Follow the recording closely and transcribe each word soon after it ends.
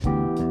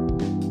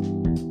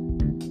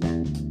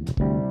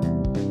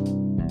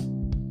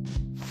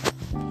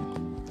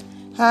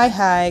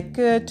Hi,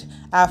 good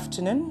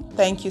afternoon.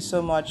 Thank you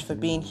so much for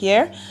being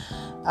here.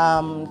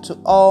 To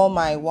all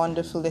my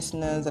wonderful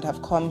listeners that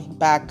have come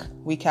back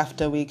week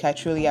after week, I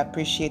truly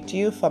appreciate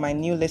you. For my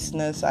new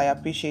listeners, I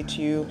appreciate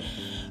you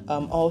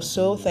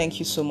also. Thank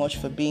you so much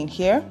for being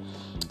here.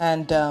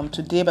 And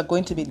today we're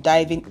going to be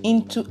diving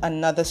into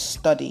another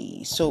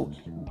study. So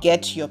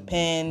get your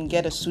pen,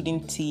 get a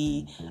soothing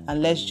tea,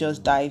 and let's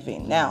just dive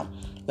in. Now,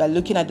 we're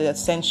looking at the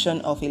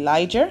Ascension of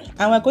Elijah,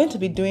 and we're going to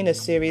be doing a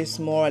series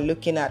more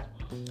looking at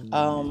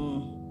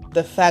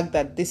the fact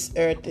that this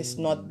earth is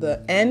not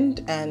the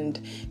end and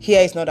here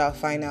is not our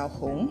final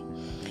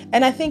home.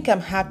 And I think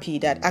I'm happy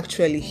that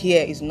actually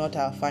here is not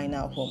our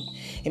final home.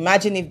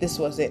 Imagine if this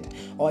was it,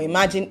 or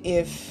imagine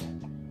if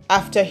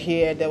after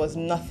here there was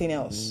nothing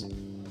else.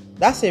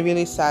 That's a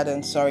really sad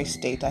and sorry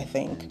state, I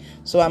think.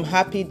 So I'm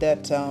happy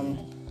that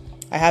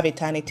I have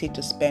eternity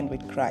to spend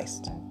with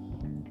Christ.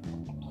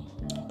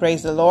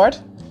 Praise the Lord.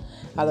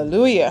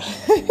 Hallelujah.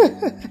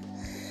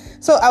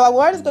 So our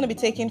word is going to be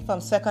taken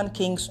from 2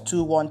 Kings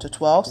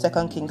 2:1-12.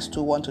 2 Kings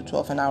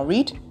 2:1-12, and I'll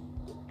read.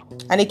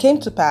 And it came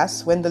to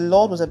pass, when the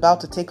Lord was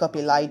about to take up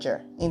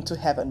Elijah into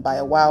heaven by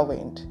a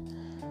whirlwind,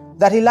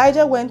 that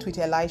Elijah went with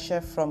Elisha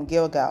from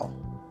Gilgal.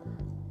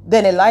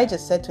 Then Elijah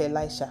said to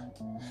Elisha,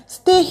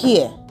 "Stay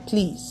here,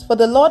 please, for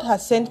the Lord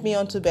has sent me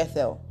unto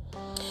Bethel."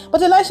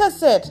 But Elisha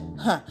said,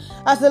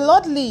 "As the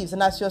Lord lives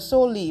and as your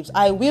soul lives,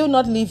 I will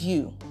not leave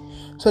you."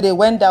 So they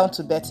went down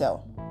to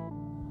Bethel.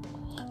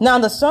 Now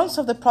the sons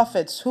of the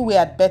prophets who were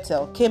at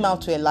Bethel came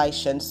out to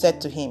Elisha and said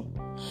to him,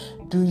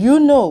 "Do you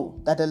know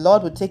that the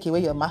Lord will take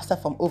away your master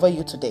from over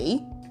you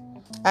today?"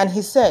 And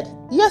he said,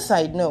 "Yes,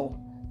 I know.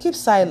 Keep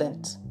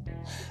silent."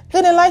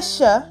 Then Elijah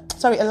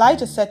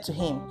said to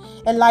him,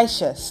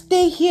 "Elisha,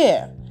 stay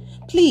here,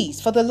 please,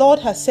 for the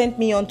Lord has sent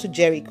me unto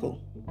Jericho."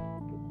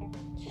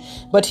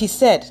 But he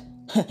said,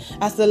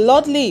 "As the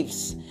Lord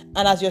lives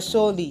and as your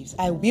soul lives,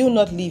 I will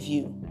not leave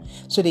you."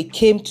 So they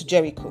came to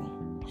Jericho.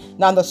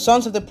 Now the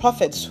sons of the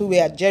prophets who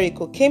were at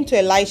Jericho came to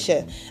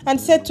Elisha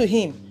and said to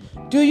him,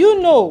 "Do you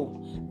know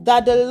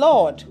that the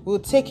Lord will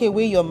take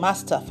away your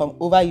master from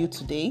over you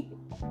today?"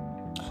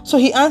 So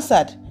he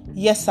answered,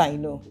 "Yes, I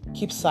know.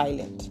 Keep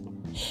silent."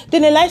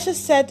 Then Elijah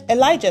said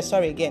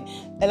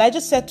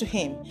to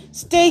him,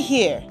 "Stay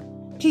here,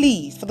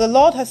 please, for the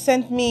Lord has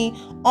sent me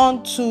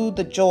unto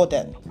the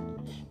Jordan."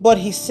 But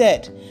he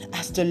said,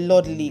 "As the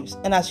Lord lives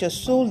and as your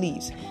soul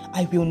lives,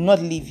 I will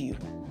not leave you."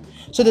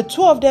 So the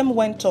two of them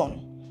went on,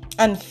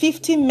 and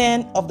 50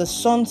 men of the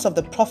sons of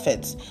the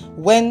prophets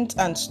went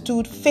and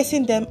stood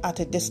facing them at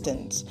a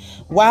distance,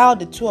 while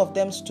the two of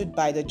them stood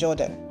by the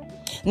Jordan.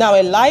 Now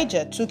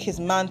Elijah took his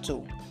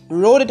mantle,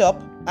 rolled it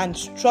up, and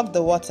struck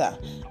the water,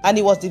 and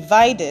it was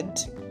divided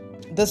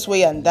this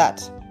way and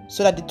that,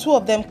 so that the two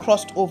of them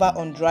crossed over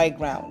on dry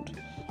ground.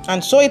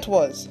 And so it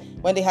was,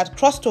 when they had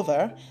crossed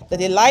over,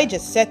 that Elijah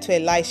said to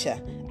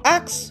Elisha,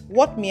 "Ask,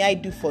 what may I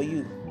do for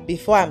you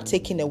before I am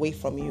taken away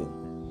from you?"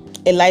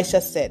 Elisha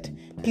said,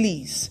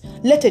 "Please,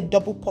 let a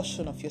double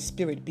portion of your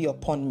spirit be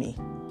upon me."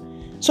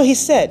 So he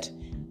said,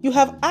 "You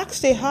have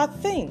asked a hard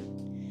thing.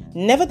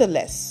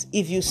 Nevertheless,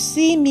 if you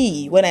see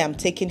me when I am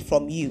taken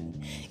from you,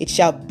 it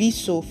shall be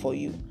so for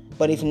you.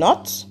 But if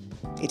not,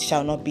 it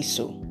shall not be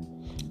so."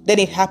 Then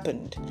it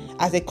happened,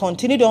 as they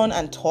continued on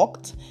and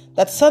talked,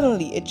 that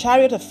suddenly a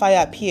chariot of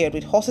fire appeared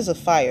with horses of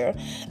fire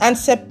and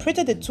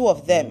separated the two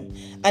of them,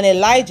 and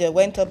Elijah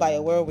went up by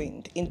a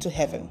whirlwind into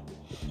heaven.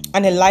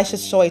 And Elisha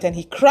saw it, and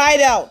he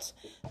cried out,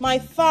 my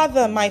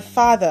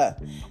father,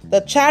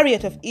 the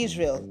chariot of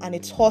Israel and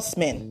its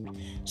horsemen."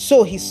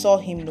 So he saw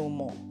him no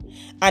more.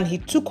 And he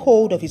took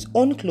hold of his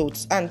own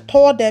clothes and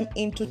tore them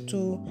into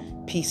 2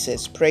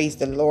 pieces. Praise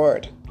the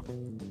Lord.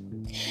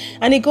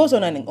 And it goes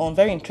on and on.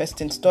 Very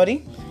interesting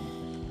study.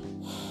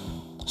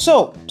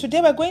 So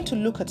today we're going to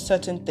look at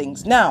certain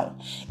things. Now,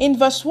 in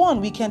verse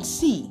 1, we can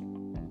see,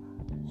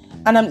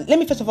 and let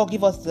me first of all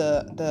give us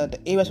the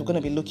areas we're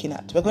going to be looking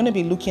at. We're going to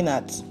be looking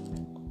at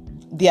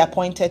the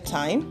appointed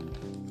time,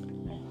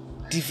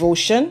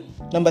 devotion.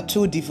 Number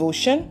 2,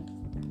 devotion.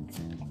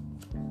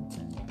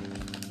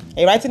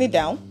 Are you writing it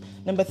down?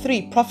 Number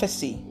 3,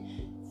 prophecy.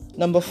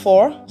 Number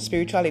 4,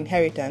 spiritual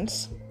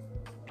inheritance.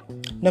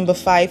 Number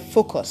 5,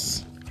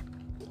 focus.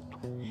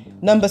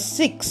 Number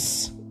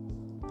 6,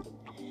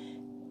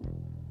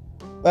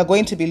 we're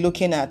going to be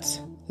looking at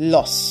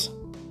loss.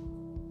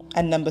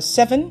 And number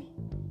 7,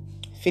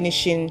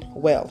 finishing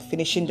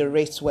the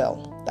race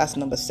well. That's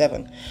number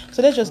 7.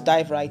 So let's just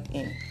dive right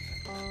in.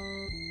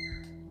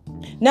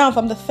 Now,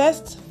 from the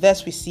first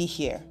verse we see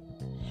here,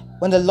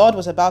 when the Lord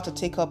was about to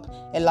take up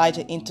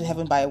Elijah into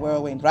heaven by a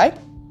whirlwind, right?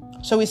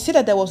 So we see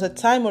that there was a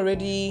time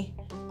already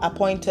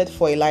appointed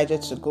for Elijah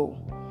to go.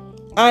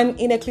 And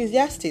in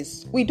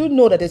Ecclesiastes, we do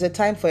know that there's a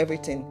time for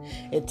everything.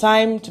 A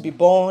time to be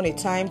born, a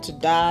time to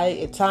die,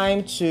 a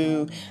time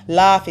to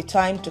laugh, a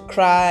time to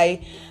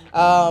cry.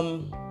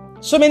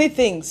 So many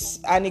things.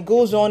 And it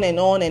goes on and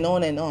on and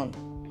on and on.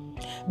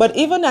 But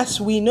even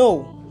as we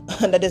know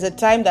that there's a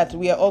time that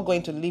we are all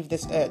going to leave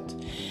this earth,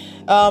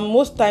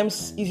 most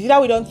times, it's either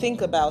we don't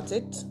think about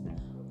it,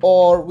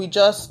 or we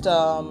just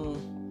don't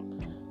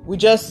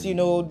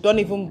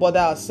even bother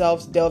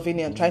ourselves delving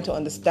in and trying to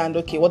understand,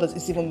 okay, what does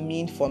this even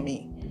mean for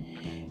me?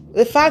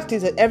 The fact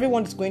is that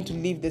everyone is going to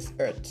leave this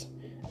earth.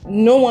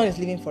 No one is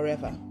living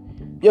forever.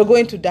 You're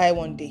going to die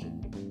one day.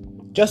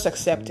 Just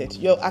accept it.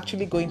 You're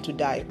actually going to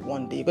die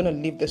one day. You're going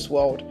to leave this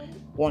world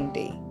one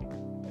day.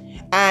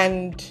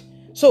 And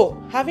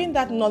so having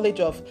that knowledge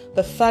of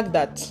the fact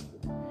that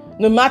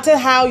no matter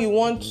how you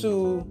want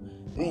to,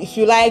 if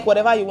you like,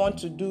 whatever you want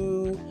to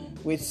do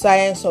with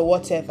science or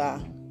whatever,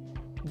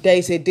 there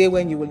is a day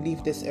when you will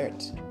leave this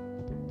earth.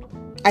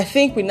 I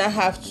think that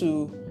helps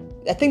to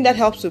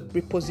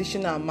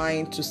reposition our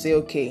mind to say,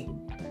 okay,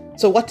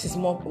 so what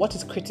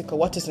is critical,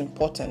 what is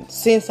important,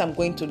 since I'm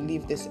going to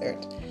leave this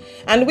earth?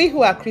 And we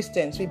who are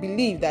Christians, we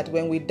believe that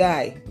when we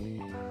die,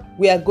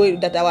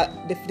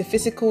 the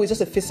physical is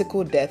just a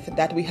physical death,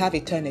 that we have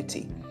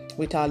eternity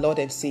with our Lord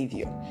and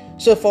Savior.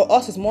 So for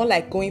us, it's more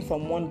like going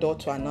from one door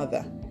to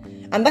another.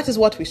 And that is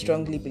what we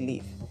strongly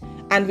believe.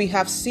 And we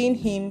have seen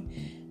him,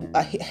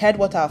 heard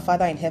what our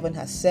Father in heaven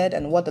has said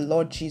and what the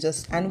Lord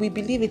Jesus, and we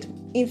believe it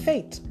in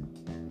faith.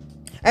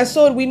 And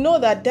so we know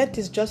that death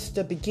is just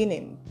the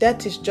beginning.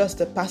 Death is just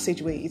a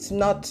passageway. It's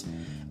not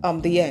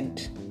the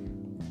end.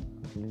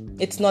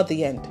 It's not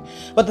the end.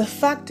 But the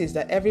fact is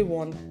that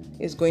everyone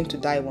is going to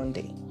die one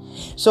day.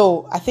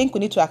 So I think we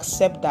need to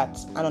accept that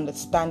and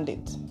understand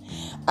it.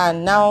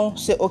 And now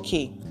say,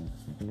 okay,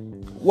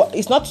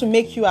 it's not to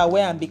make you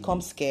aware and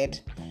become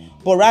scared,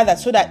 but rather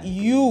so that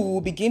you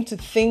will begin to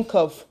think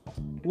of,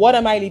 what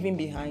am I leaving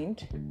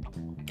behind?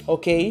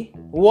 Okay,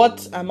 what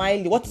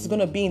is going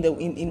to be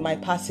in my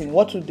passing?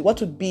 What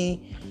would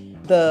be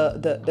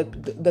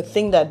the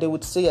thing that they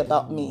would say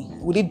about me?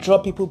 Would it draw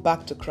people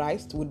back to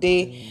Christ? Would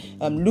they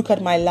look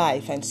at my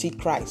life and see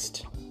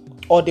Christ,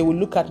 or they will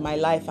look at my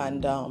life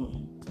and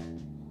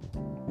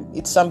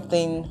it's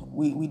something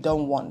we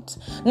don't want?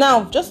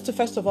 Now, just to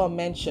first of all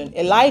mention,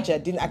 Elijah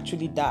didn't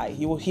actually die.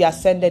 He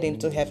ascended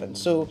into heaven,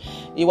 so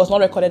it was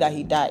not recorded that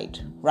he died,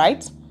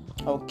 right?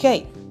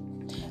 Okay.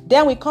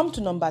 Then we come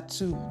to number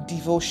 2,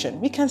 devotion.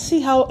 We can see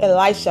how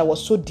Elisha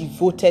was so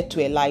devoted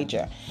to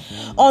Elijah.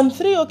 On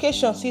 3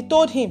 occasions, he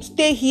told him,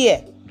 stay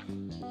here.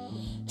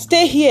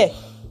 Stay here.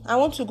 I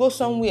want to go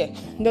somewhere.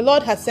 The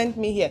Lord has sent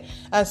me here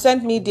and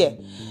sent me there.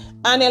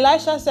 And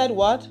Elisha said,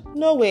 what?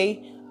 No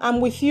way.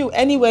 I'm with you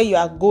anywhere you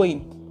are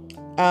going.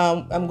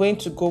 I'm going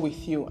to go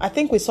with you. I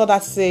think we saw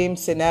that same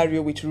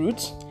scenario with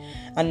Ruth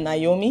and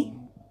Naomi,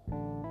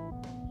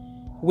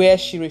 where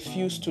she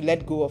refused to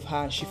let go of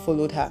her and she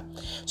followed her.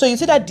 So you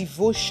see that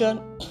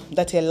devotion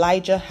that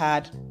Elisha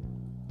had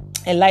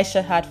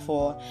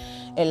for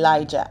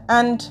Elijah.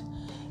 And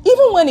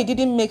even when it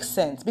didn't make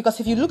sense, because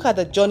if you look at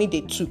the journey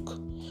they took,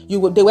 they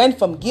went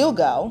from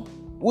Gilgal,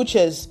 which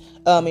is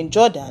in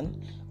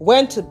Jordan,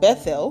 went to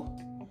Bethel,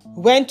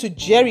 went to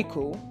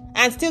Jericho,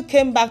 and still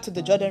came back to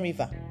the Jordan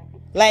River.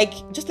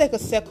 Just like a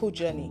circle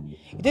journey.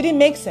 It didn't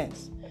make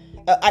sense.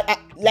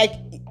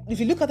 If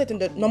you look at it in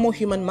the normal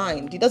human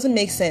mind, it doesn't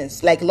make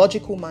sense. Like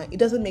logical mind, it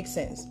doesn't make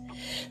sense.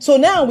 So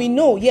now we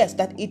know, yes,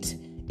 that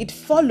it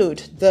followed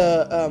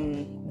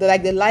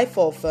the life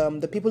of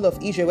the people of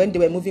Israel when they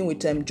were moving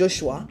with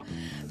Joshua.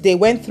 They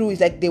went through,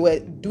 it's like they were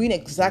doing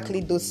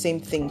exactly those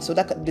same things. So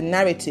that the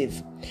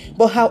narrative.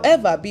 But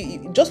however,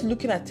 just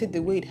looking at it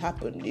the way it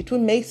happened, it will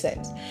make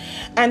sense.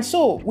 And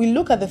so we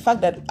look at the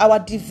fact that our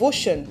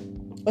devotion,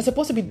 we're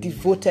supposed to be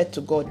devoted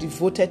to God,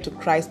 devoted to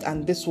Christ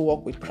and this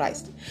walk with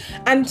Christ.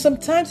 And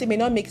sometimes it may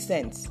not make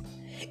sense.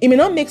 It may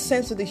not make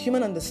sense to the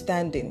human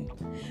understanding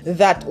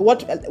that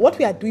what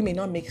we are doing may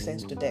not make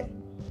sense to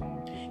them.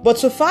 But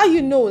so far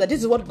you know that this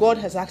is what God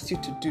has asked you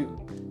to do.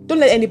 Don't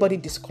let anybody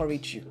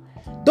discourage you.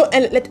 Don't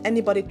let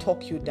anybody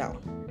talk you down.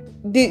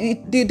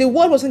 The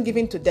word wasn't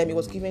given to them, it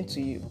was given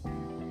to you.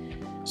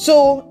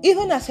 So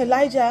even as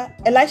Elisha,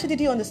 did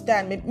he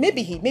understand?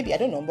 Maybe I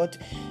don't know, but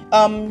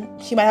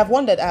he might have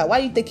wondered, why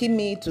are you taking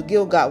me to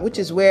Gilgal, which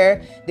is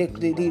where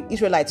the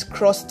Israelites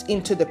crossed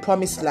into the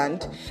promised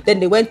land. Then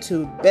they went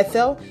to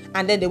Bethel,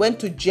 and then they went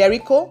to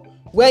Jericho,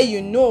 where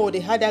they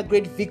had that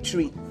great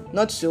victory,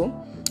 not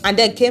so? And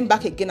then came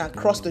back again and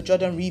crossed the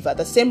Jordan River,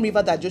 the same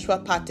river that Joshua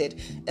parted,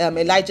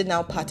 Elijah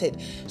now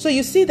parted. So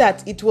you see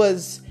that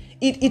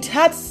it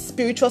had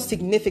spiritual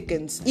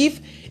significance,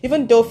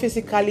 even though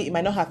physically it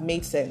might not have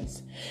made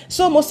sense.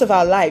 So most of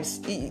our lives,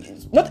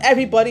 not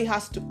everybody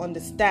has to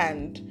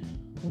understand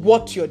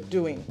what you're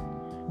doing.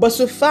 But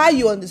so far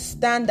you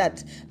understand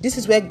that this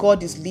is where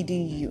God is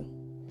leading you.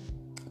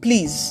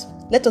 Please,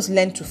 let us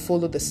learn to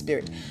follow the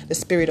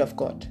Spirit of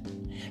God.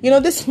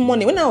 This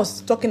morning when I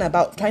was talking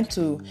about trying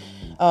to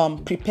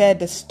prepare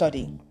this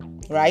study,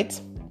 right?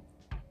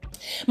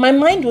 My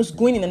mind was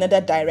going in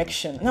another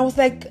direction. And I was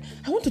like,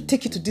 I want to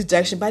take you to this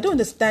direction, but I don't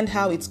understand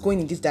how it's going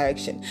in this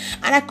direction.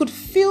 And I could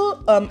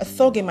feel a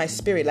tug in my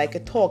spirit, like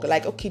a tug,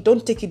 like, okay,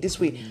 don't take it this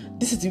way.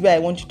 This is the way I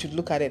want you to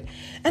look at it.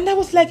 And I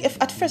was like,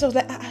 at first I was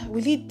like,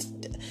 will it?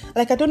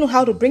 I don't know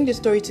how to bring this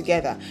story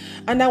together.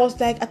 And I was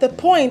like, at the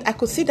point, I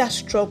could see that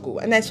struggle.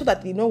 And I saw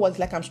that, it's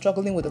like I'm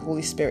struggling with the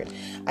Holy Spirit.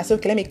 I said,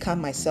 okay, let me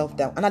calm myself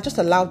down. And I just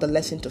allowed the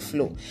lesson to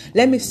flow.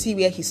 Let me see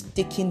where he's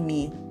taking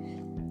me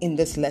in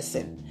this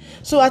lesson.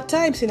 So at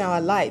times in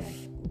our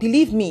life,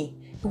 believe me,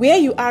 where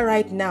you are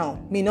right now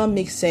may not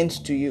make sense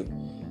to you.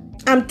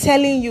 I'm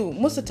telling you,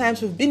 most of the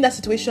times we've been in that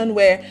situation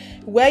where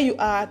you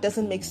are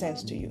doesn't make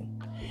sense to you.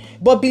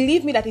 But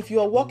believe me that if you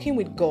are walking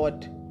with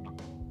God,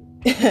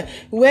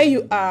 where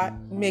you are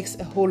makes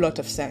a whole lot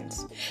of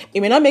sense.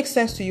 It may not make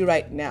sense to you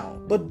right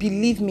now, but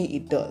believe me,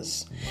 it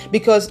does.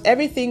 Because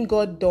everything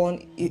God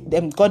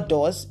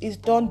does is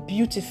done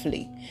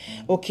beautifully,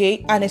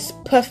 okay? And it's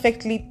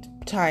perfectly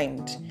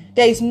timed.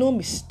 There is no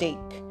mistake.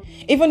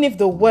 Even if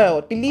the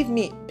world, believe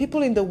me,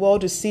 people in the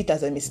world will see it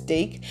as a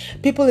mistake.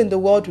 People in the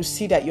world will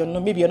see that you're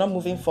not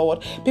moving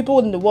forward. People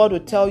in the world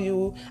will tell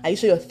you, are you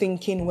sure you're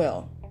thinking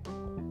well?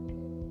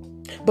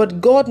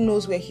 But God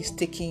knows where he's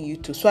taking you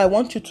to. So I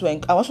just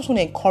want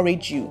to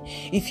encourage you.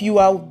 If you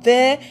are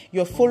there,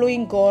 you're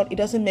following God, it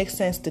doesn't make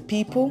sense to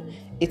people,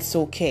 it's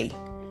okay.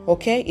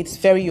 Okay? It's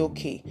very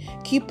okay.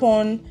 Keep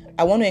on.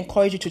 I want to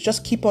encourage you to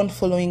just keep on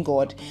following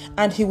God,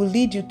 and he will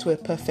lead you to a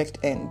perfect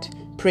end.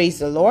 Praise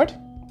the Lord.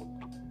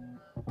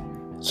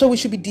 So we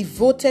should be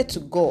devoted to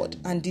God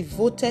and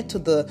devoted to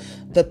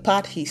the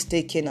path he's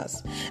taking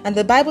us. And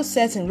the Bible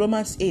says in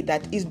Romans 8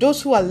 that it's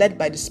those who are led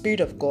by the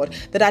Spirit of God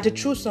that are the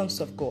true sons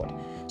of God.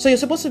 So you're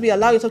supposed to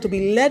allow yourself to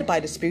be led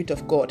by the Spirit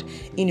of God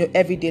in your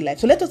everyday life.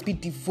 So let us be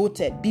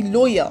devoted, be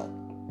loyal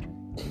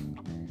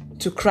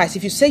to Christ.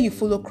 If you say you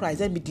follow Christ,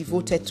 then be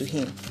devoted to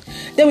him.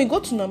 Then we go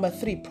to number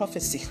 3,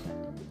 prophecy.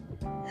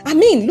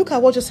 Look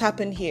at what just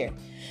happened here.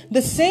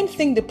 The same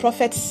thing the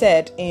prophet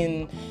said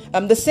in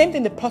said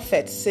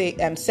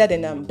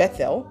in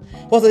Bethel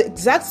was the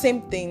exact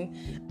same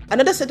thing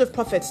another set of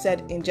prophets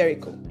said in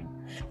Jericho.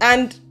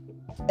 And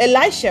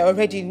Elisha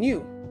already knew.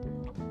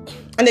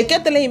 And they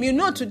kept telling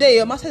him, today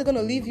your master is going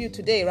to leave you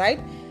today, right?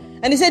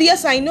 And he said,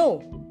 yes, I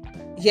know.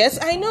 Yes,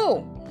 I know.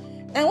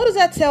 And what does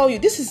that tell you?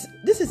 This is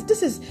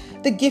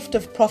the gift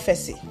of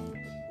prophecy.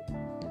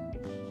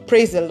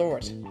 Praise the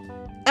Lord.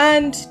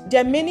 And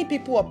there are many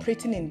people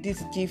operating in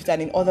this gift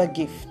and in other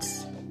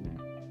gifts.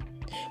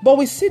 But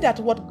we see that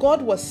what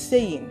God was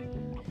saying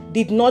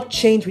did not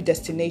change with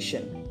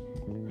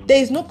destination.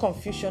 There is no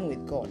confusion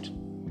with God.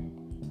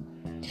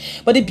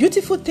 But the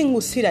beautiful thing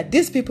we see that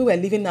these people were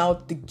living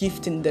out the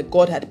gifting that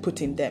God had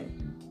put in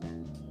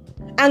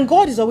them. And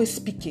God is always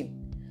speaking.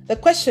 The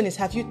question is,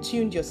 have you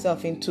tuned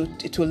yourself into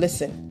to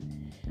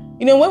listen?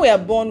 When we are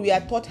born, we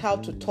are taught how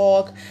to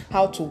talk,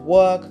 how to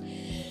work.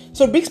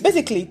 So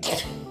basically,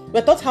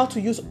 we're taught how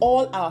to use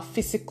all our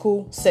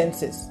physical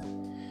senses.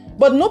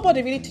 But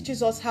nobody really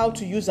teaches us how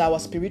to use our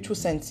spiritual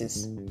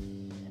senses,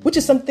 which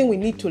is something we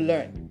need to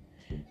learn.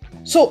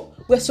 So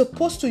we're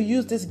supposed to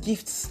use these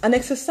gifts and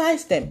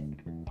exercise them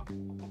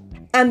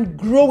and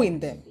grow in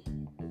them.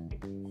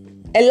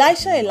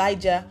 Elisha,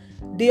 Elijah,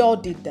 they all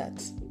did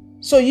that.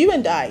 So you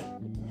and I,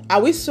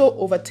 are we so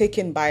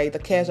overtaken by the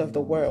cares of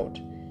the world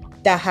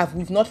that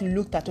we've not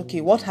looked at,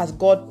 okay, what has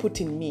God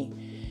put in me?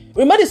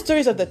 Remember the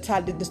story of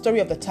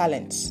the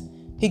talents.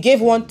 He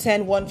gave 1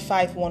 10, 1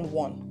 5, 1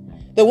 1.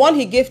 The one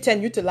he gave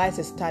 10 utilized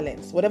his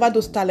talents. Whatever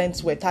those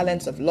talents were,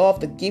 talents of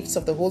love, the gifts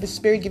of the Holy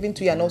Spirit given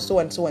to you, and so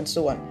and so and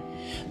so on.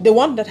 The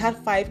one that had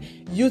 5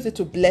 used it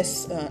to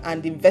bless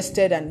and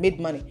invested and made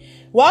money.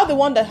 While the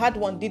one that had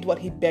 1 did what,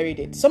 he buried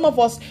it. Some of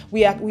us,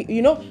 we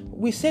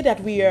say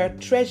that we are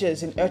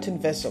treasures in earthen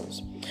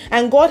vessels.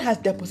 And God has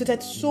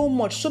deposited so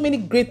many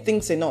great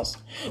things in us.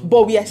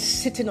 But we are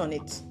sitting on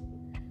it.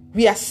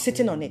 We are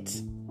sitting on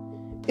it.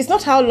 It's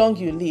not how long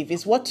you live.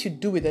 It's what you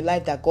do with the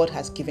life that God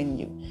has given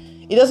you.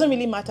 It doesn't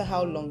really matter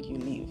how long you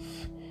live.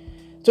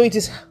 So it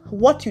is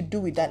what you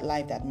do with that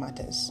life that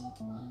matters.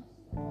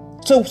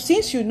 So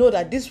since you know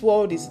that this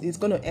world is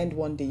going to end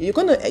one day, you're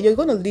going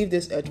to leave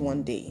this earth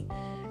one day.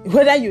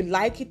 Whether you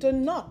like it or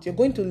not, you're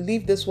going to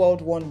leave this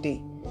world one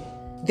day.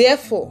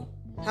 Therefore,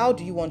 how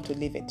do you want to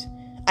live it?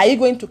 Are you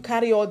going to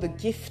carry all the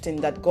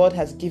gifting that God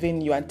has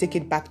given you and take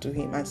it back to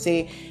him and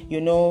say,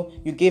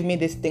 you gave me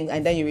this thing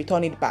and then you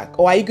return it back?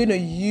 Or are you going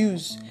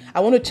to I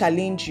want to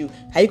challenge you,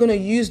 are you going to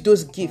use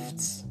those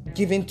gifts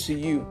given to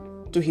you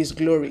to his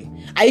glory?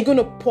 Are you going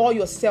to pour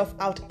yourself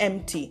out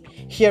empty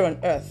here on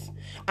earth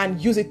and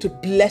use it to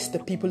bless the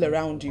people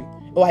around you?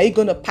 Or are you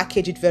going to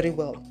package it very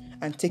well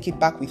and take it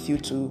back with you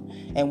to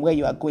where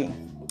you are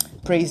going?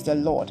 Praise the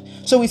Lord.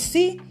 So we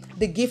see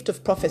the gift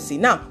of prophecy.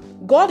 Now,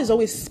 God is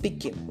always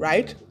speaking,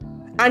 right?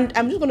 And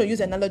I'm just going to use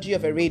an analogy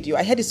of a radio.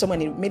 I heard it somewhere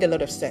and it made a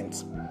lot of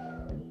sense.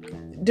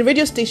 The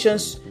radio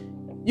stations,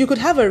 you could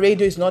have a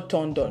radio is not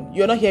turned on.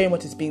 You're not hearing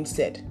what is being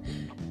said.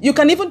 You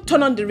can even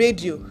turn on the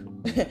radio,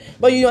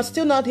 but you are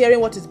still not hearing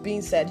what is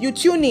being said. You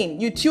tune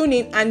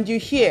in and you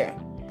hear.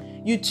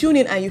 You tune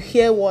in and you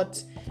hear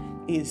what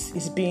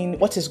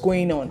is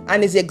going on.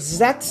 And it's the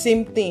exact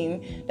same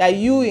thing that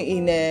you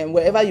in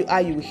wherever you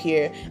are, you will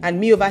hear, and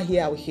me over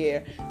here, I will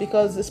hear,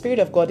 because the Spirit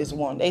of God is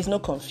one. There is no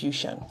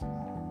confusion.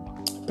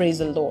 Praise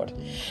the Lord.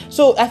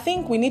 So I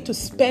think we need to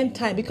spend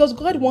time, because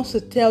God wants to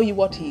tell you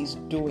what He is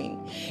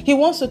doing. He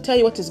wants to tell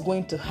you what is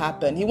going to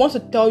happen. He wants to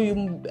tell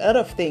you a lot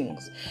of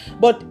things.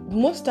 But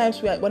most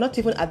times we're not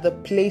even at the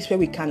place where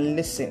we can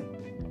listen.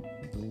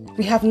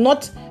 We have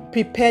not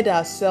prepared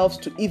ourselves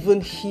to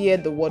even hear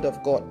the word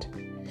of God.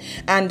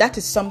 And that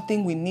is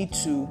something we need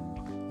to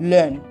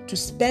learn, to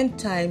spend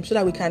time so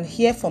that we can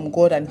hear from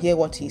God and hear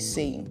what He's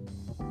saying.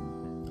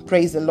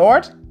 Praise the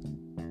Lord.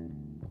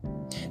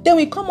 Then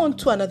we come on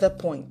to another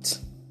point.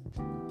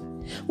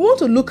 We want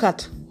to look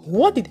at,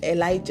 what did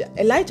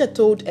Elijah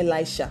told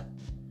Elisha.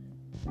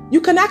 You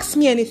can ask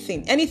me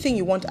anything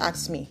you want to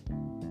ask me.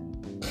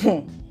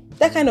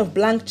 That kind of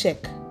blank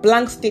check,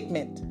 blank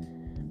statement.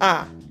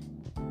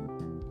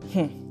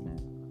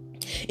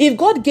 If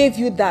God gave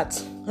you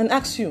that and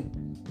asked you,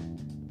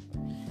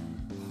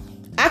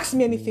 ask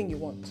me anything you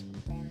want,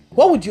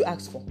 what would you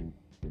ask for?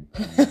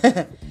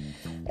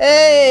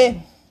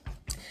 Hey,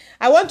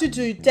 I want you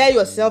to tell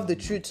yourself the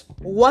truth.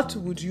 What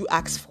would you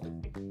ask for?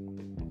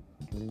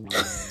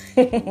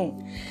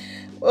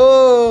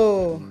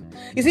 Oh,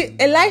 you see,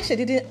 Elisha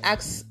didn't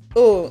ask,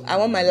 I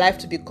want my life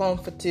to be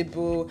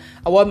comfortable.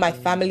 I want my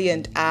family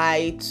and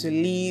I to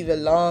live a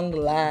long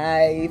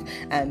life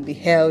and be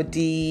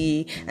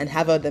healthy and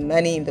have all the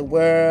money in the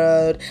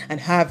world and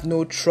have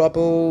no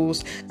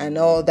troubles and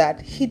all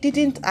that. He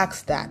didn't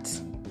ask that.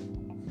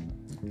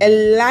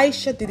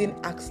 Elisha didn't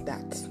ask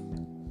that.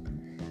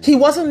 He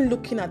wasn't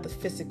looking at the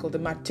physical, the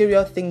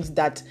material things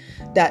that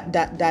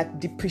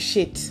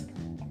depreciate.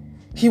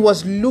 He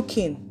was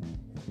looking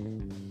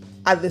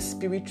at the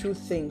spiritual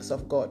things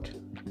of God.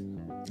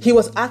 He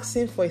was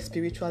asking for a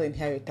spiritual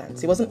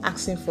inheritance. He wasn't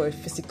asking for a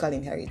physical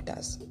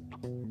inheritance.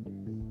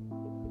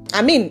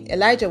 I mean,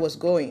 Elijah was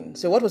going,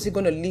 so what was he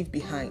going to leave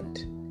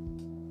behind?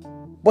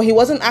 But he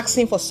wasn't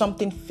asking for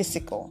something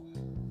physical,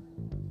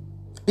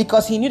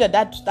 because he knew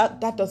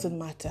that doesn't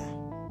matter.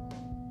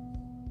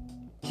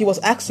 He was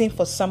asking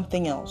for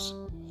something else.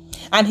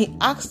 And he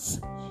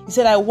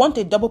said, I want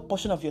a double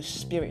portion of your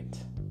spirit.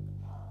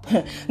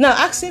 Now,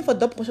 asking for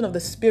double portion of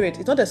the spirit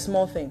is not a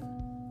small thing.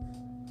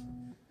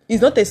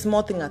 It's not a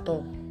small thing at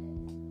all.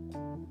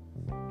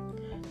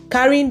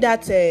 Carrying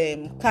that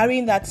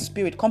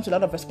spirit comes with a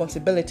lot of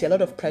responsibility, a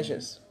lot of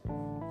pressures.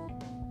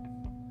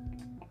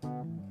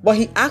 But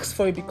he asked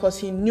for it because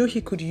he knew he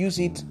could use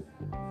it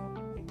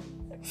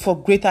for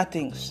greater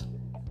things.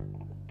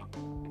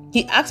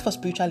 He asked for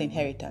spiritual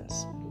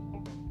inheritance.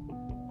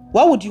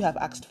 What would you have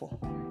asked for?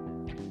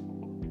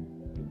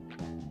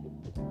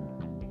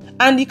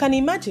 And you can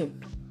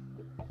imagine,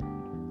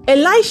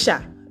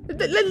 Elisha,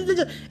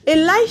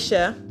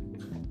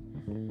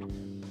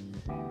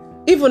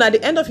 even at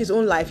the end of his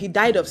own life, he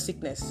died of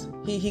sickness.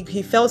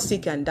 He fell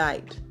sick and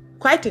died.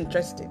 Quite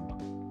interesting.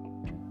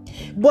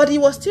 But it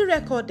was still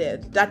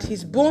recorded that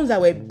his bones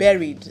that were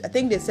buried, I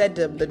think they said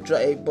a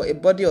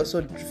body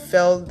also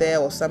fell there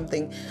or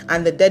something,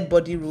 and the dead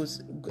body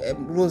rose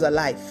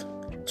alive.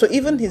 So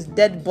even his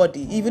dead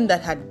body, even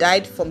that had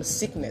died from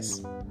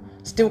sickness,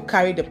 still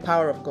carried the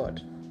power of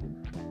God.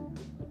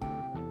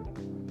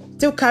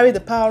 Still carried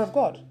the power of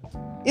God.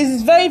 It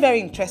is very, very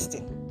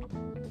interesting.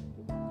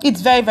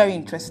 It's very, very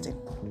interesting.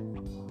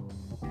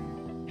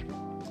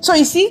 So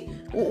you see,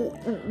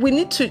 we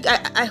need to,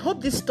 I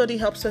hope this study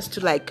helps us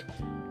to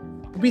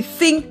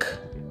rethink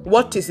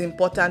what is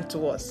important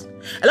to us.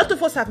 A lot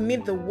of us have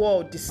made the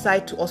world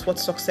decide to us what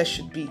success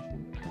should be.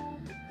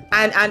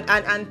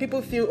 And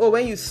people feel,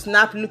 when you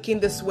snap looking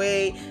this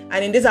way,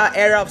 and in this our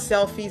era of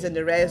selfies and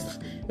the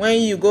rest, when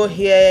you go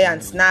here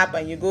and snap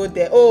and you go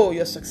there,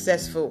 you're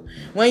successful.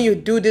 When you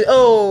do this,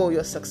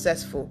 you're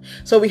successful.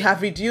 So we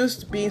have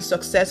reduced being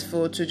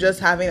successful to just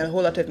having a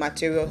whole lot of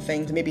material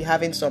things, maybe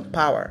having some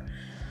power.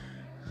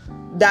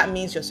 That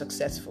means you're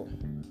successful.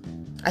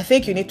 I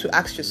think you need to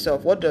ask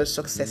yourself, what does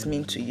success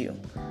mean to you?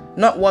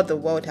 Not what the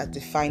world has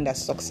defined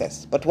as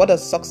success, but what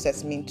does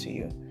success mean to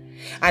you?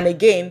 And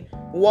again,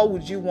 what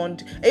would you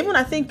want? Even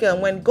I think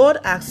when God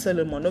asked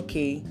Solomon,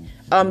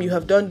 you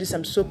have done this,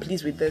 I'm so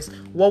pleased with this,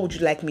 what would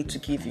you like me to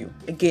give you?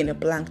 Again, a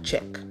blank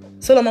check.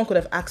 Solomon could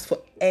have asked for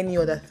any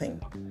other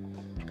thing.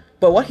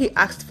 But what he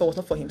asked for was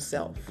not for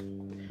himself,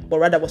 but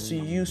rather was to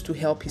use to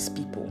help his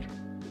people.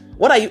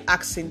 What are you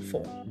asking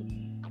for?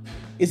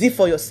 Is it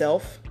for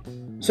yourself,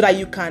 so that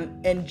you can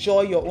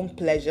enjoy your own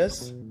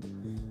pleasures?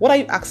 What are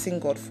you asking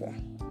God for?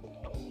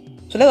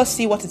 So let us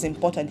see what is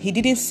important. He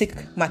didn't seek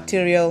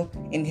material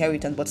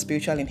inheritance, but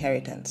spiritual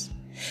inheritance.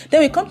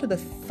 Then we come to the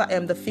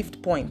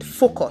fifth point,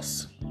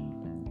 focus.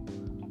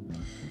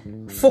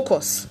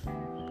 Focus.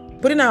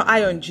 Putting our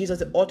eye on Jesus,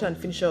 the author and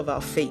finisher of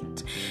our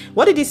faith.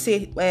 What did he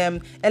say?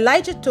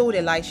 Elijah told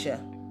Elisha,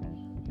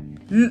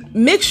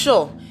 make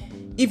sure,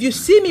 if you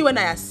see me when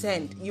I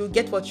ascend, you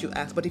get what you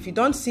ask. But if you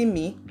don't see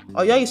me,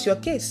 Oyo is your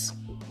case.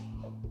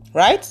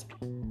 Right?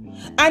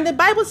 And the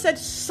Bible said,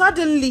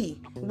 suddenly,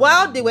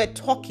 while they were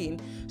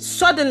talking,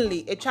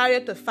 suddenly a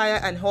chariot of fire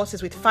and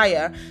horses with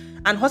fire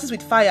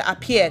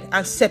appeared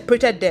and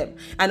separated them,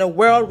 and a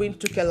whirlwind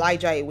took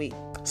Elijah away.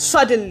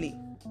 Suddenly.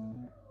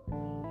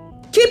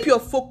 Keep your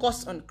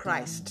focus on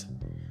Christ.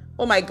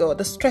 Oh my God,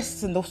 the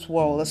stresses in this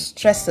world, the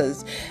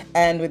stresses,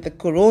 and with the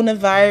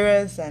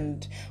coronavirus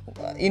and,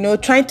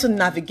 trying to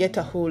navigate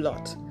a whole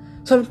lot.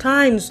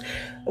 Sometimes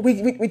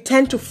we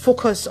tend to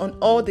focus on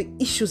all the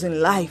issues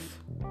in life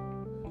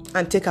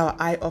and take our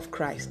eye off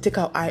Christ, take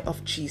our eye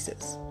off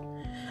Jesus.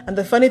 And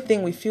the funny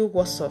thing, we feel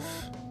worse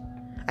off.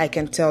 I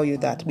can tell you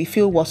that. We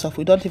feel worse off.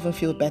 We don't even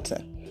feel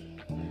better.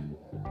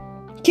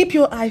 Keep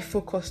your eye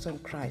focused on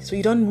Christ so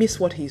you don't miss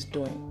what He's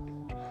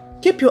doing.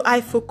 Keep your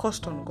eye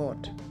focused on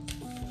God.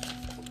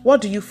 What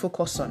do you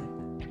focus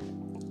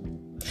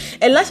on?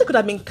 Elisha could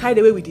have been carried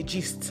away with the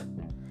gist.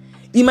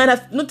 He might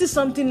have noticed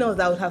something else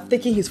that would have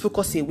taken his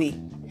focus away.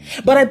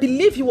 But I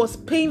believe he was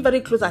paying very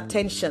close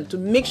attention to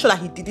make sure that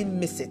he didn't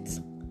miss it.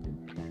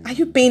 Are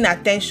you paying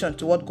attention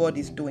to what God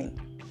is doing?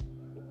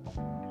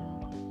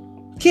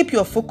 Keep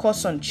your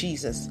focus on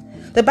Jesus.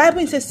 The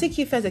Bible says, seek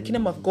ye first the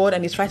kingdom of God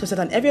and His righteousness,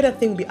 and every other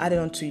thing will be added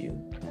unto you.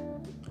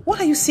 What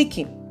are you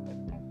seeking?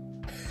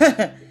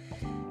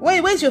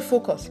 Where's your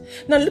focus?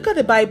 Now look at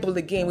the Bible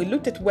again. We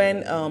looked at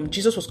when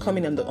Jesus was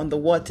coming on the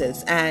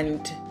waters,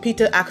 and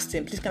Peter asked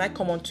Him, please, can I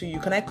come unto you?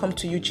 Can I come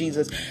to you,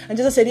 Jesus? And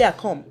Jesus said, yeah,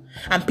 come.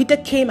 And Peter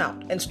came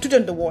out and stood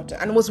on the water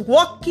and was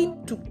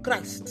walking to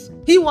Christ.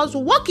 He was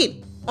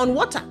walking on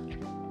water.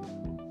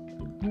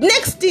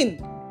 Next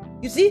thing,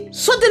 you see,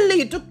 suddenly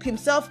he took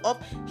himself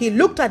up. He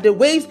looked at the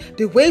waves.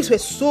 The waves were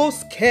so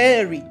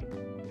scary.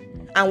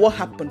 And what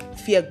happened?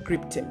 Fear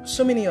gripped him.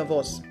 So many of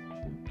us,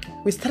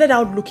 we started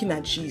out looking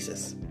at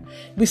Jesus.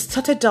 We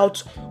started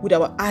out with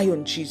our eye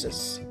on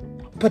Jesus.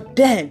 But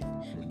then,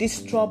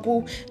 this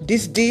trouble,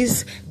 this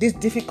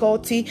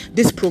difficulty,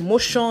 this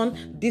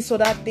promotion, this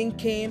other thing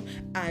came,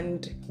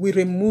 and we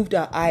removed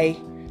our eye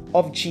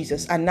of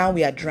Jesus. And now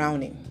we are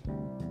drowning.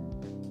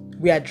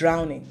 We are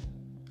drowning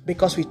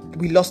because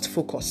we lost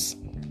focus.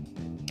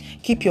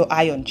 Keep your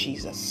eye on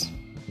Jesus.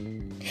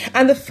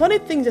 And the funny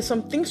thing is, there's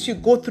some things you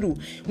go through.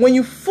 When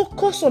you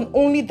focus on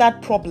only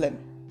that problem,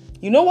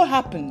 you know what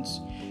happens?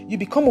 You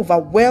become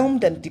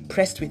overwhelmed and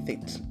depressed with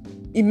it.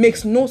 It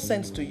makes no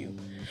sense to you.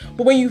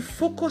 But when you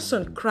focus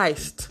on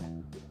Christ,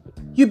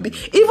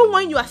 even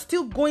when you are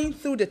still going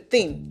through the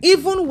thing,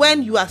 even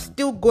when you are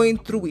still going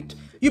through it,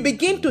 you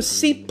begin to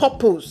see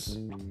purpose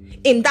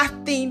in that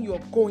thing you're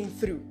going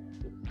through.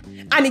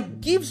 And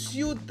it gives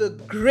you the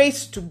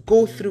grace to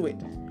go through it.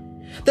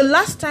 The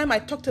last time I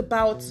talked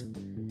about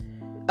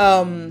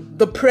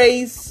the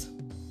praise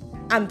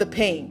and the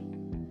pain.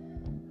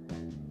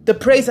 The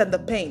praise and the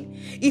pain.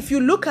 If you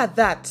look at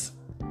that,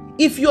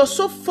 if you're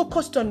so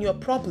focused on your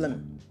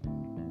problem,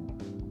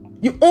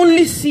 you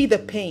only see the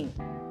pain.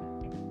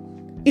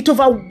 It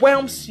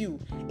overwhelms you.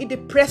 It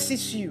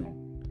depresses you.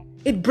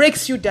 It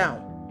breaks you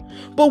down.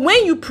 But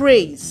when you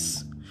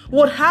praise,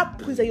 what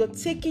happens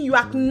is that you're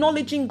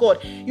acknowledging God.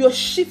 You're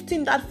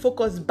shifting that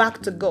focus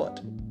back to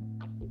God.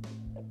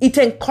 It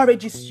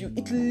encourages you.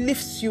 It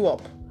lifts you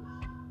up.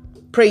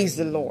 Praise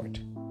the Lord.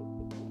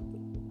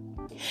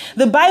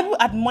 The Bible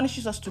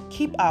admonishes us to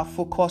keep our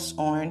focus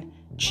on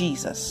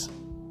Jesus.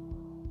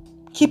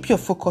 Keep your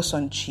focus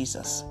on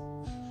Jesus,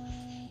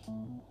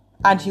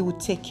 and He will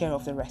take care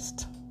of the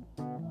rest.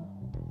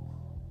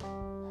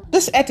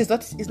 This earth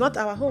is not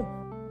our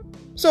home,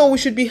 so we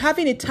should be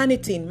having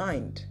eternity in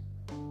mind,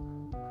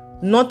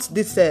 not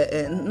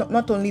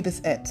only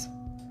this earth.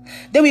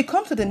 Then we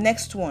come to the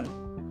next one.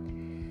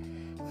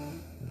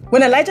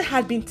 When Elijah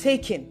had been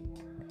taken,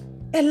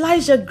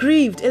 Elisha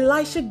grieved.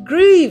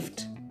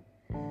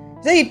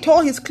 Then he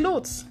tore his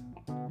clothes.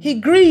 He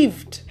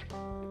grieved.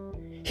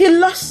 He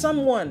lost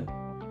someone.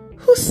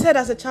 Who said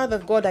as a child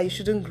of God that you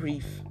shouldn't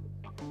grieve?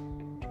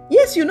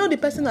 Yes, you know the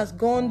person has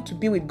gone to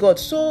be with God.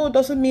 So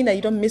doesn't mean that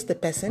you don't miss the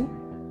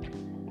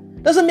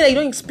person. Doesn't mean that you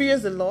don't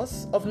experience the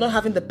loss of not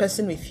having the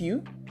person with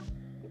you.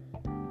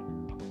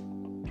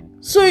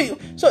 So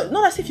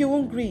not as if you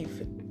won't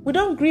grieve. We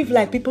don't grieve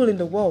like people in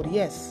the world,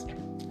 yes.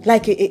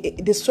 Like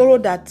the sorrow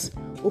that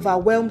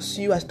overwhelms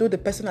you as though the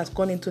person has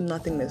gone into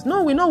nothingness.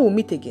 No, we know we'll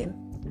meet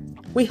again.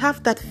 We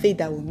have that faith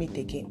that we'll meet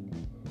again.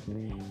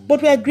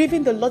 But we are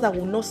grieving the Lord that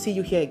will not see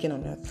you here again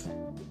on earth.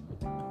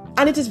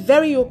 And it is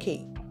very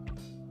okay.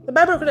 The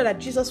Bible recorded that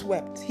Jesus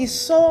wept. He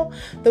saw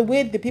the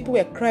way the people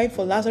were crying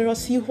for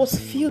Lazarus. He was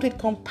filled with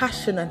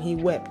compassion and he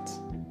wept.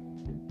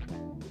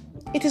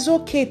 It is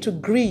okay to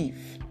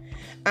grieve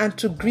and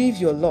to grieve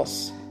your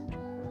loss.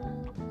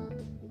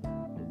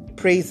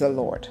 Praise the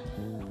Lord.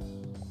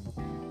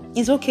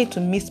 It's okay to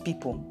miss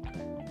people.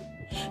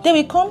 Then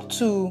we come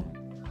to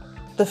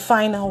the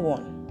final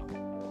one.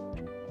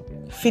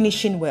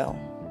 Finishing well.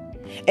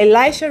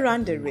 Elisha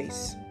ran the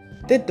race,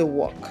 did the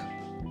work,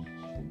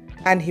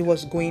 and he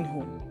was going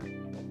home.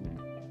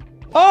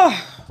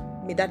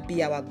 Oh, may that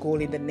be our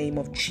goal in the name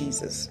of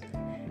Jesus.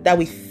 That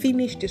we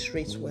finish this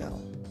race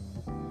well.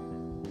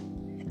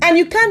 And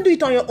you can't do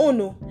it on your own.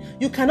 No.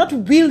 You cannot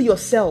will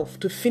yourself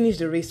to finish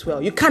the race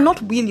well. You cannot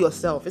will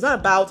yourself. It's not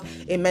about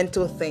a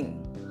mental thing.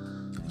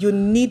 You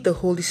need the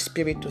Holy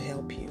Spirit to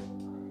help you.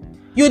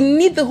 You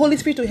need the Holy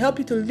Spirit to help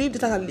you to live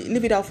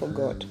it out for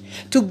God.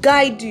 To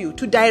guide you,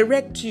 to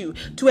direct you,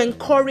 to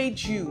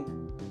encourage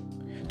you,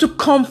 to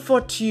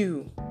comfort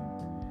you,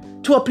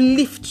 to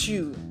uplift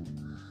you,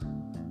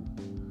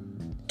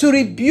 to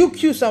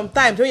rebuke you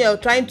sometimes when you're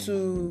trying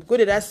to go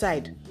to that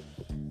side.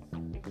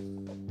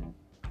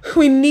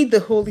 We need the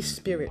Holy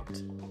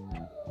Spirit.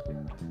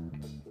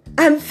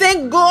 And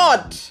thank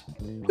God,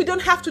 we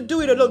don't have to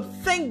do it alone.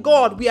 Thank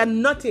God we are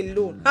not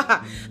alone.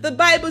 The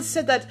Bible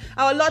said that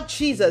our Lord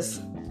Jesus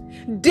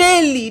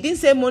daily, it didn't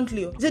say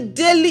monthly, it said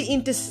daily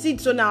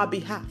intercedes on our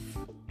behalf.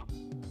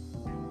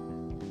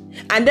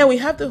 And then we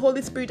have the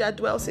Holy Spirit that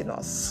dwells in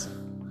us.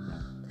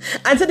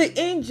 And so the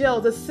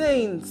angels, the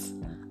saints,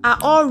 are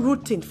all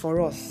rooting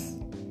for us.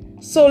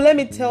 So let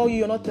me tell you,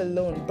 you're not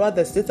alone.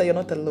 Brothers, sisters, you're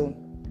not alone.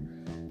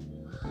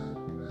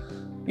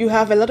 You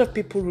have a lot of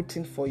people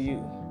rooting for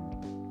you.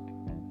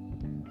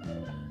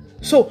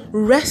 So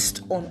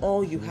rest on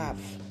all you have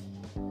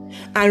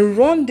and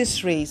run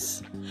this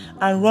race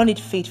and run it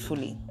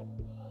faithfully.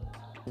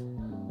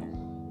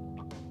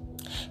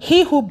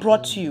 He who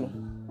brought you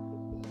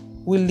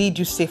will lead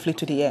you safely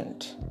to the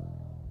end.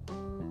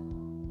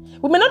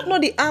 We may not know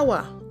the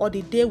hour or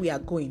the day we are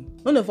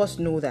going. None of us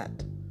know that.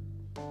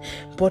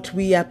 But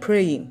we are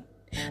praying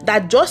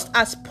that just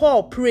as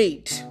Paul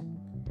prayed,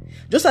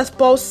 just as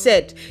Paul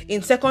said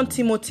in 2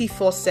 Timothy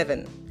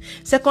 4:7,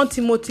 2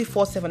 Timothy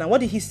 4:7, and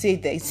what did he say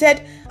there? He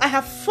said, I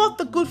have fought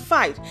the good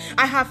fight.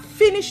 I have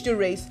finished the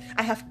race.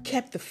 I have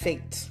kept the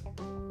faith.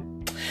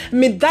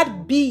 May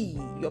that be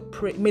your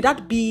prayer. May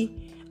that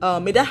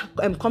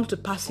come to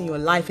pass in your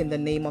life in the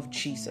name of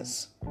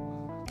Jesus.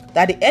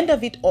 That at the end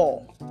of it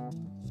all,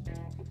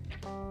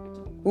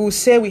 we will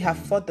say we have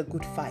fought the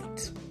good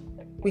fight.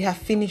 We have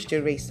finished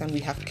the race and we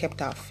have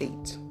kept our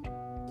faith.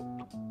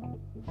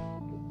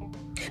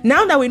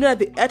 Now that we know that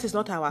the earth is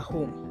not our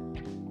home,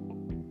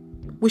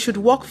 we should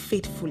walk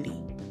faithfully,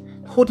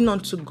 holding on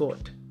to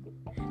God,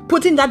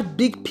 putting that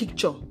big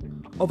picture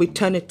of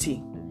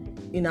eternity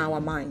in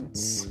our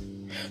minds,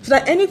 so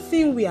that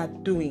anything we are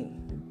doing,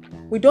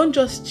 we don't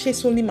just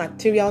chase only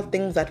material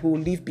things that we will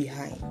leave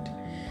behind.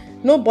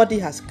 Nobody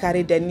has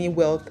carried any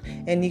wealth,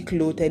 any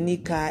clothes, any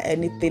car,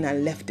 anything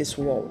and left this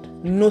world.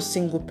 No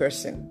single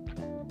person.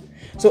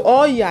 So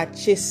all you are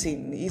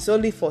chasing is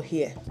only for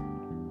here.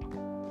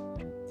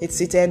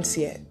 It ends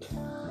here.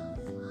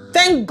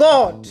 Thank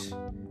God,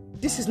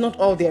 this is not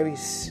all there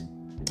is.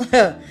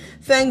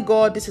 Thank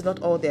God, this is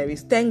not all there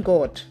is. Thank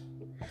God,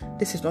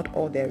 this is not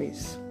all there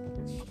is.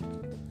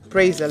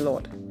 Praise the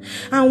Lord.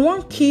 And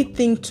one key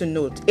thing to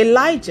note,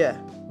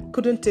 Elijah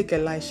couldn't take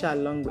Elisha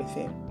along with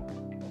him.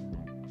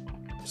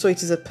 So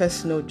it is a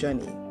personal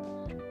journey.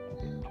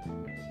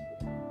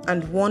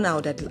 And one I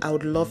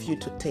would love you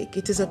to take.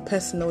 It is a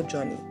personal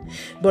journey.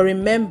 But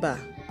remember,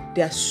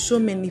 there are so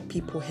many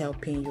people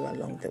helping you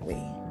along the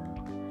way.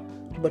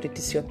 But it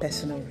is your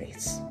personal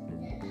race.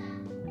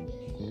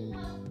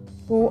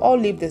 We will all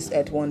leave this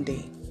earth one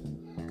day.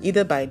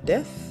 Either by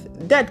death.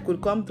 Death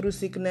could come through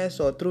sickness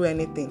or through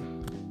anything.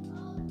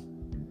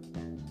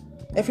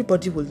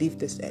 Everybody will leave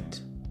this earth.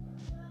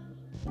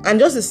 And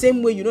just the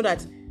same way you know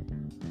that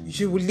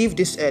you will leave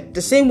this earth,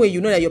 the same way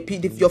you know that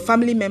your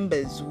family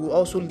members will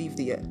also leave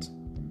the earth.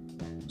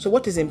 So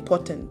what is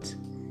important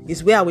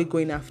is, where are we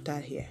going after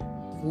here?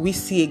 Will we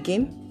see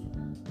again?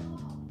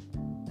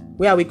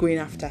 Where are we going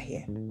after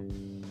here?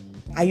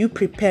 Are you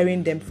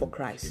preparing them for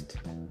Christ?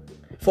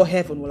 For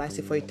heaven, will I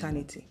say, for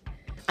eternity?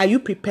 Are you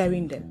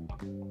preparing them?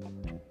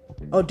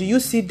 Or do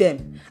you see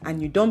them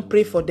and you don't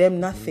pray for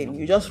them, nothing?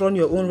 You just run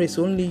your own race,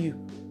 only you.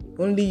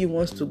 Only you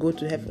wants to go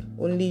to heaven,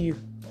 only you.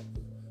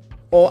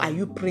 Or are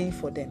you praying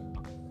for them,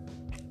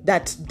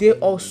 that they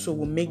also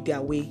will make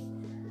their way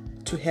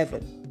to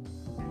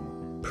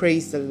heaven?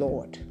 Praise the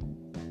Lord.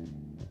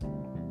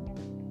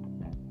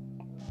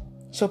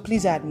 So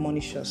please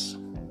admonish us.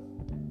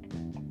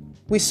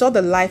 We saw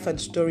the life and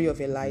story of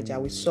Elijah.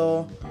 We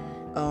saw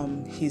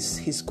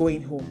his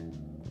going home.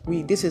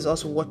 This is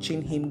us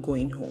watching him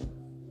going home.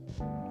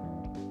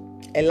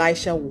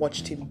 Elisha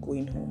watched him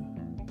going home.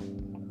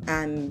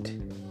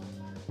 And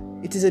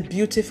it is a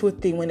beautiful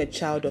thing when a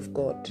child of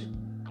God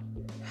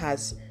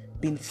has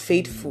been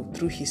faithful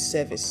through his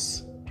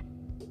service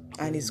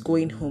and is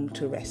going home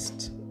to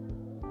rest.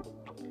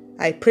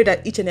 I pray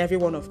that each and every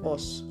one of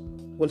us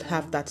will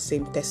have that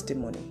same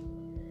testimony,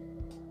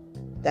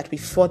 that we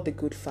fought the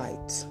good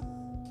fight,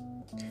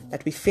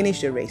 that we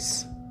finished the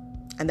race,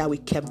 and that we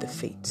kept the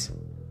faith.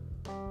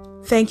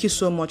 Thank you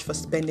so much for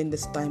spending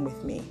this time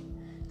with me.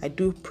 I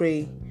do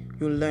pray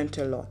you learned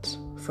a lot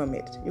from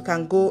it. You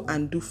can go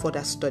and do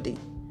further study,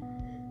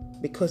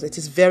 because it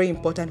is very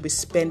important we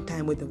spend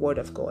time with the Word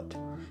of God,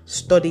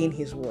 studying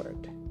His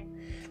Word,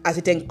 as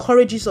it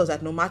encourages us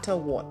that no matter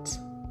what,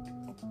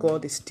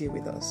 God is still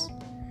with us.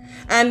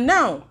 And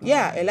now,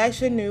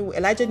 Elijah knew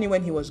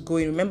when he was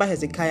going. Remember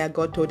Hezekiah,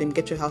 God told him,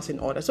 get your house in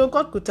order. So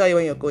God could tell you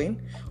when you're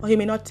going, or He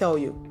may not tell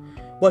you.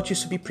 But you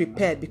should be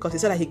prepared, because He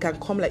said that He can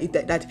come like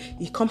that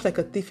He comes like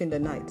a thief in the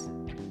night.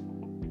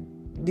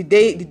 The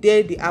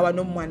day, the hour,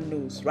 no one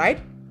knows,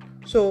 right?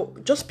 So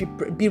just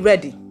be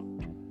ready.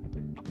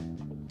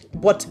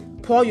 But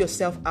pour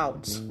yourself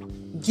out.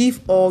 Give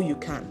all you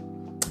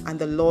can. and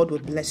the Lord will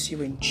bless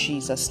you in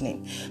Jesus'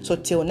 name. So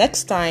till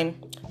next time,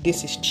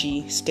 this is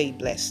Chi. Stay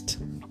blessed.